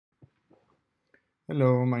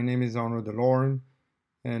Hello, my name is Arnaud Delorme,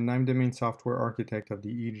 and I'm the main software architect of the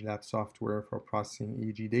EEGLAB software for processing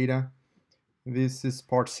EEG data. This is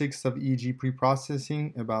part 6 of EEG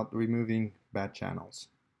preprocessing about removing bad channels.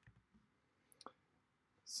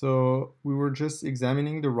 So we were just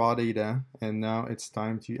examining the raw data, and now it's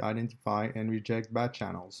time to identify and reject bad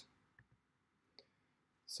channels.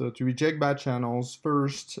 So to reject bad channels,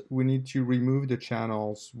 first we need to remove the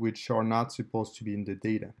channels which are not supposed to be in the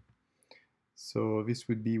data. So this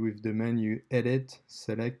would be with the menu Edit,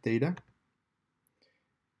 Select Data.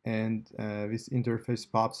 And this interface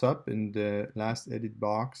pops up in the last edit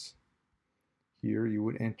box. Here you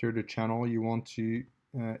would enter the channel you want to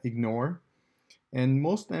ignore. And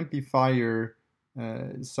most amplifier,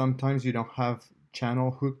 sometimes you don't have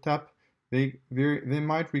channel hooked up. They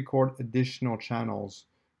might record additional channels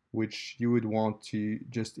which you would want to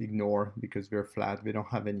just ignore because they're flat, they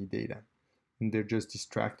don't have any data, and they're just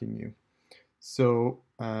distracting you. So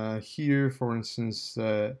here, for instance,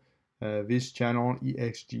 this channel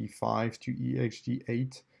EXG5 to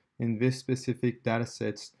EXG8 in this specific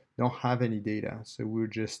datasets don't have any data. So we'll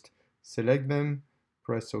just select them,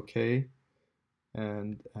 press OK,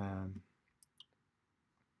 and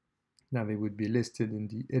now they would be listed in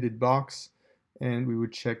the edit box, and we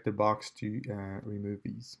would check the box to remove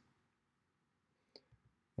these.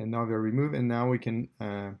 And now they're removed, and now we can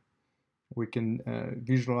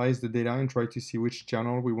visualize the data and try to see which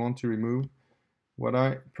channel we want to remove. What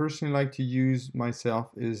I personally like to use myself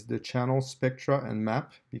is the channel spectra and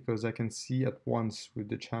map, because I can see at once with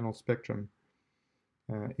the channel spectrum,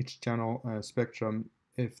 each channel spectrum,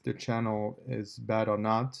 if the channel is bad or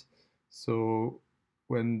not. So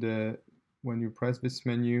when you press this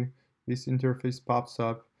menu, this interface pops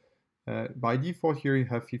up. By default here you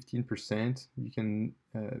have 15%. You can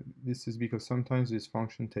this is because sometimes this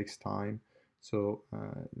function takes time, so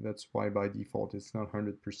that's why by default it's not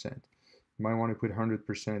 100%. You might want to put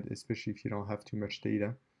 100%, especially if you don't have too much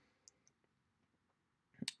data.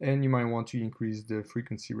 And you might want to increase the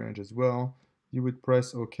frequency range as well. You would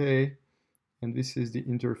press OK, and this is the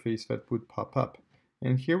interface that would pop up.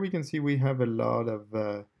 And here we can see we have a lot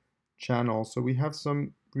of channels. So we have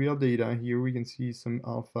some real data. Here we can see some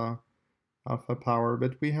alpha power,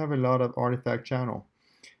 but we have a lot of artifact channel.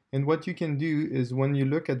 And what you can do is when you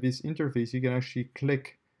look at this interface, you can actually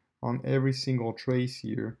click on every single trace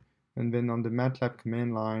here, and then on the MATLAB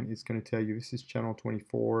command line, it's going to tell you this is channel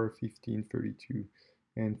 24, 15, 32,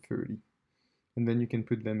 and 30. And then you can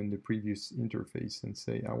put them in the previous interface and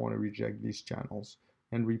say, I want to reject these channels,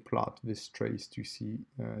 and replot this trace to see,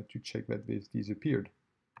 to check that they've disappeared.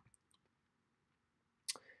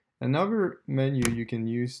 Another menu you can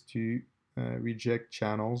use to reject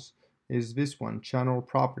channels is this one, channel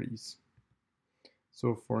properties.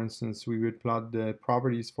 So for instance, we would plot the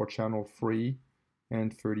properties for channel 3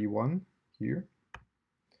 and 31 here.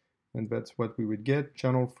 And that's what we would get.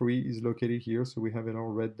 Channel 3 is located here, so we have a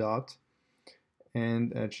little red dot.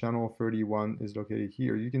 And channel 31 is located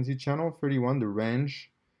here. You can see channel 31, the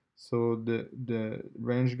range. So the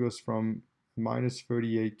range goes from minus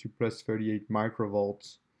 38 to plus 38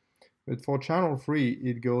 microvolts. But for channel 3,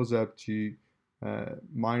 it goes up to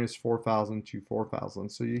minus 4,000 to 4,000.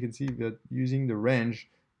 So you can see that using the range,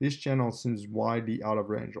 this channel seems widely out of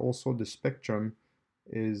range. Also, the spectrum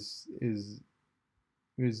the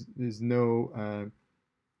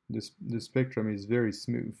spectrum is very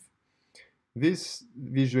smooth. This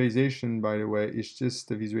visualization, by the way, is just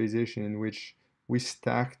a visualization in which we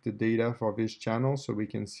stack the data for this channel so we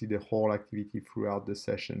can see the whole activity throughout the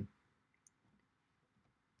session.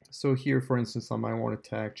 So here, for instance, I might want to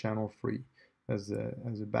tag channel 3 as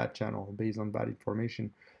a bad channel based on bad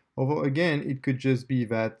information. Although, again, it could just be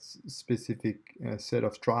that specific set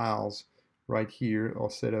of trials right here, or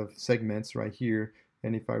set of segments right here.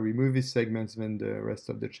 And if I remove these segments, then the rest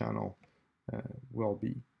of the channel will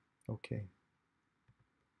be okay.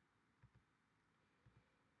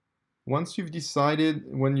 Once you've decided,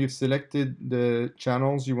 when you've selected the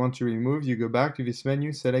channels you want to remove, you go back to this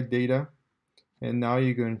menu, select data, and now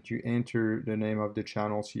you're going to enter the name of the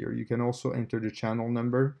channels here. You can also enter the channel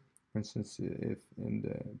number. For instance, if in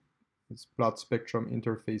the plot spectrum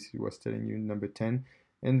interface it was telling you number 10,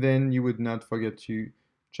 and then you would not forget to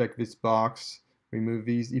check this box, remove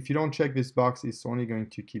these. If you don't check this box, it's only going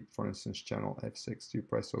to keep, for instance, channel F6. You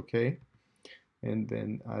press OK. And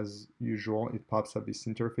then, as usual, it pops up this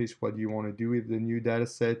interface. What do you want to do with the new data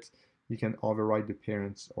set? You can override the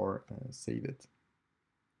parents or save it.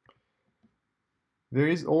 There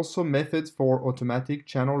is also methods for automatic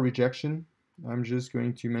channel rejection. I'm just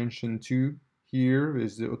going to mention two here.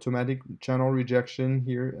 There's the automatic channel rejection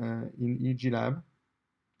here in EEGLAB.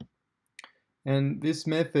 And this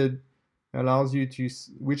method allows you to,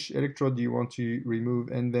 which electrode do you want to remove,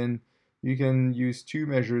 and then you can use two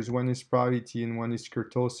measures. One is probability and one is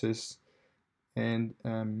kurtosis. And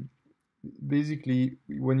basically,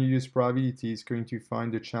 when you use probability, it's going to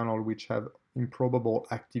find the channel which have improbable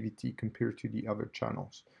activity compared to the other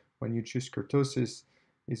channels. When you choose kurtosis,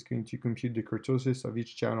 it's going to compute the kurtosis of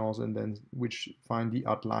each channels and then which find the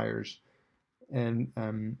outliers. And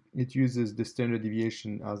it uses the standard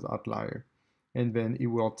deviation as outlier. And then it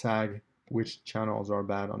will tag which channels are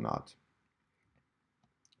bad or not.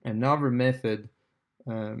 Another method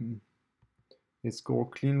is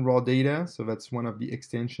called clean raw data. So that's one of the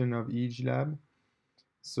extension of EEGLAB.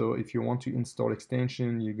 So if you want to install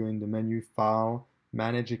extension, you go in the menu File,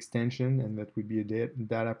 Manage Extension, and that would be a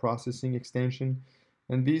data processing extension.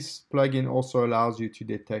 And this plugin also allows you to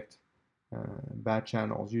detect bad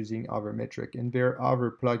channels using other metric. And there are other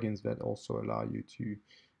plugins that also allow you to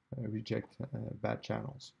reject bad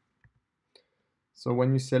channels. So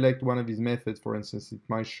when you select one of these methods, for instance, it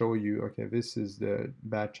might show you, okay, this is the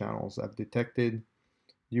bad channels I've detected.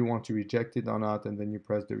 Do you want to reject it or not? And then you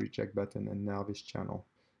press the reject button, and now this channel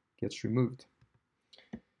gets removed.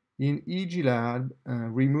 In EEGLAB,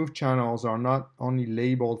 removed channels are not only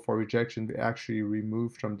labeled for rejection, they're actually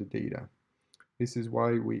removed from the data. This is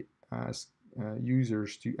why we ask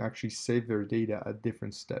users to actually save their data at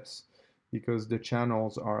different steps, because the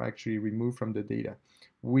channels are actually removed from the data.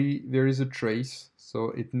 There is a trace,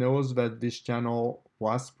 so it knows that this channel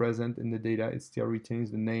was present in the data. It still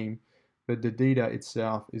retains the name, but the data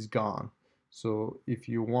itself is gone. So if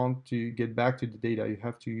you want to get back to the data, you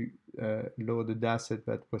have to load the dataset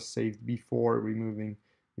that was saved before removing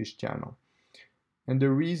this channel. And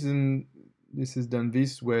the reason this is done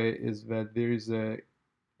this way is that there is a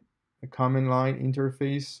command line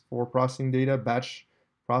interface for processing data, batch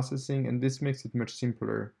processing, and this makes it much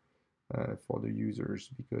simpler for the users,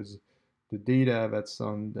 because the data that's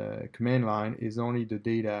on the command line is only the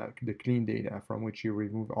data, the clean data from which you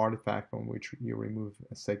remove artifact, from which you remove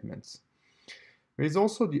segments. There's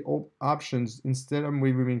also the options, instead of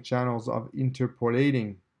removing channels, of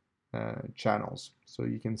interpolating channels. So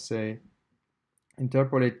you can say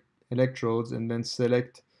interpolate electrodes and then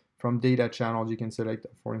select from data channels. You can select,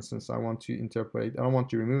 for instance, I want to interpolate, I don't want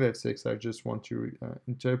to remove F6, I just want to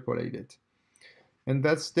interpolate it. And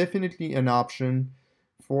that's definitely an option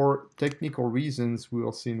for technical reasons. We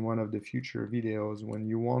will see in one of the future videos. When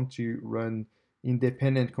you want to run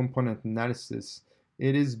independent component analysis,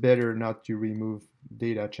 it is better not to remove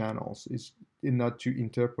data channels. It's not to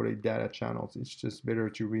interpolate data channels. It's just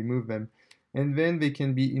better to remove them. And then they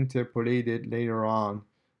can be interpolated later on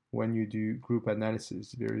when you do group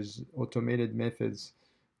analysis. There's automated methods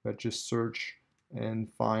that just search and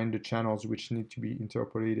find the channels which need to be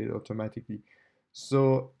interpolated automatically.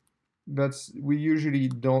 So we usually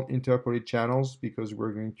don't interpolate channels because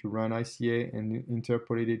we're going to run ICA, and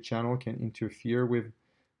interpolated channel can interfere with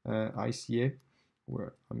ICA.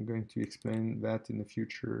 Where I'm going to explain that in a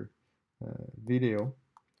future video.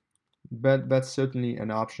 But that's certainly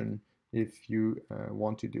an option if you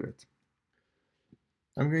want to do it.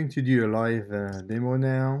 I'm going to do a live demo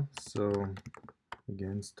now. So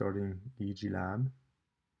again, starting EEGLAB.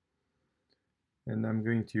 And I'm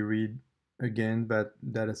going to read again that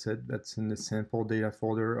dataset that's in the sample data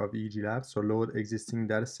folder of EEGLAB. So load existing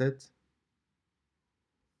dataset,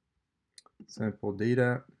 sample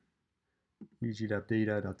data, EEGLAB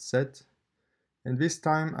data.set. And this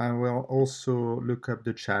time I will also look up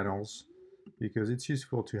the channels, because it's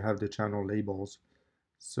useful to have the channel labels.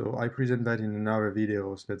 So I present that in another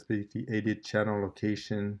video. So that's basically edit channel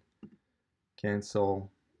location, cancel,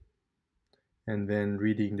 and then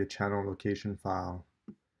reading the channel location file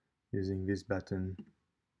using this button.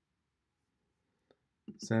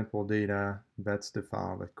 Sample data, that's the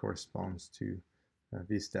file that corresponds to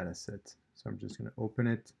this data set. So I'm just going to open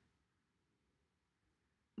it.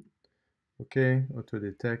 Okay, auto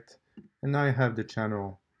detect, and now I have the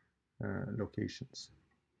channel locations.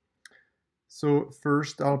 So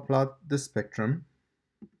first I'll plot the spectrum,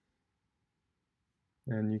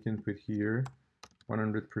 and you can put here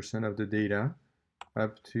 100% of the data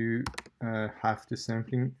up to half the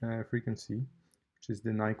sampling frequency, which is the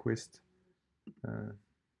Nyquist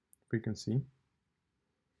frequency.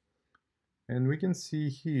 And we can see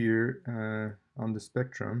here on the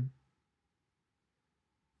spectrum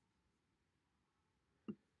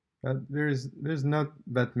that there's not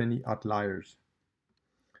that many outliers.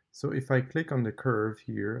 So if I click on the curve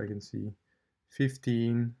here, I can see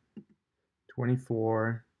 15,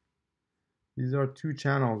 24. These are two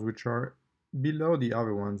channels which are below the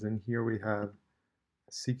other ones, and here we have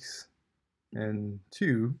 6 and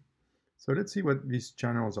 2. So let's see what these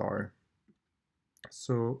channels are.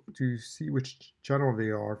 So to see which channel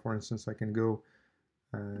they are, for instance, I can go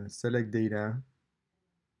select data,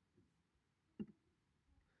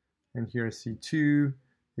 and here I see 2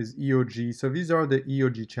 is EOG. So these are the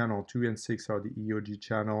EOG channel. 2 and 6 are the EOG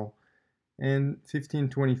channel, and 15,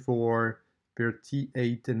 24, they're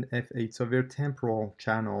T8 and F8. So they're temporal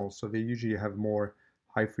channels. So they usually have more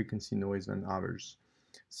high frequency noise than others.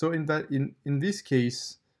 So in this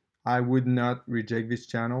case, I would not reject these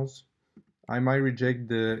channels. I might reject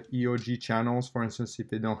the EOG channels, for instance, if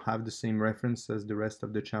they don't have the same reference as the rest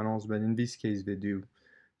of the channels, but in this case they do.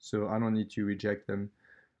 So I don't need to reject them.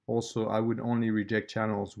 Also, I would only reject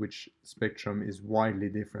channels which spectrum is widely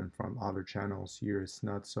different from other channels. Here it's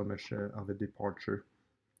not so much of a departure.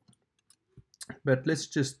 But let's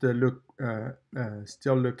just still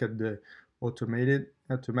look at the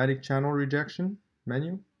automatic channel rejection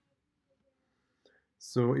menu.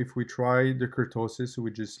 So if we try the kurtosis, we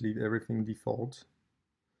just leave everything default.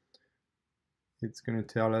 It's going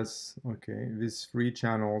to tell us, okay, these 3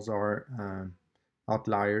 channels are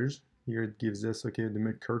outliers. Here it gives us, okay, the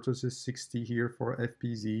kurtosis 60 here for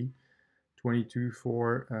FPZ, 22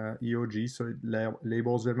 for EOG, so it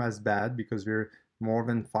labels them as bad because they're more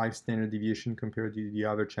than 5 standard deviation compared to the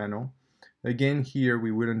other channel. Again, here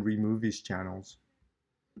we wouldn't remove these channels.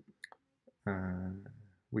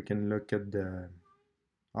 We can look at the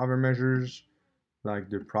other measures like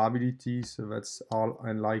the probability, so that's all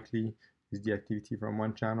unlikely is the activity from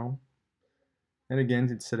one channel. And again,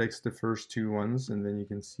 it selects the first 2 ones, and then you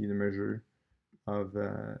can see the measure of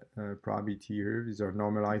probability here. These are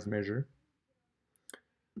normalized measure.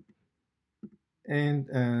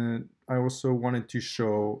 And I also wanted to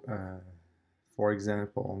show, for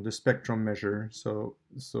example, the spectrum measure. So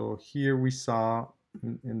here we saw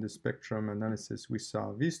in the spectrum analysis, we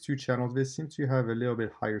saw these 2 channels, they seem to have a little bit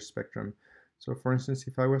higher spectrum. So for instance,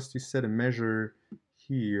 if I was to set a measure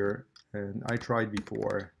here, and I tried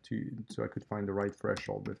before so I could find the right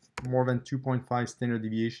threshold with more than 2.5 standard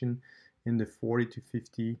deviation in the 40 to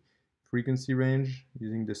 50 frequency range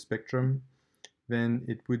using the spectrum, then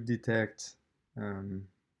it would detect the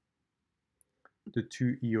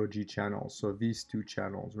 2 EOG channels. So these 2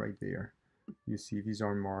 channels right there, you see these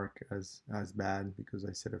are marked as bad because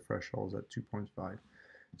I set a threshold at 2.5.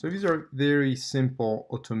 So these are very simple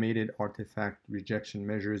automated artifact rejection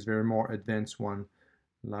measures. There are more advanced one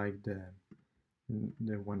like the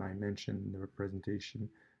one I mentioned in the presentation,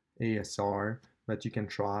 ASR, that you can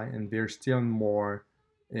try, and there's still more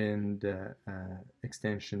in the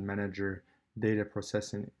extension manager data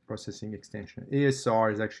processing extension.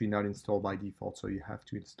 ASR is actually not installed by default, so you have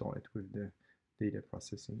to install it with the data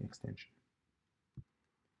processing extension.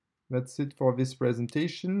 That's it for this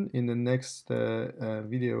presentation. In the next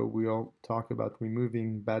video, we'll talk about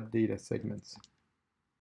removing bad data segments.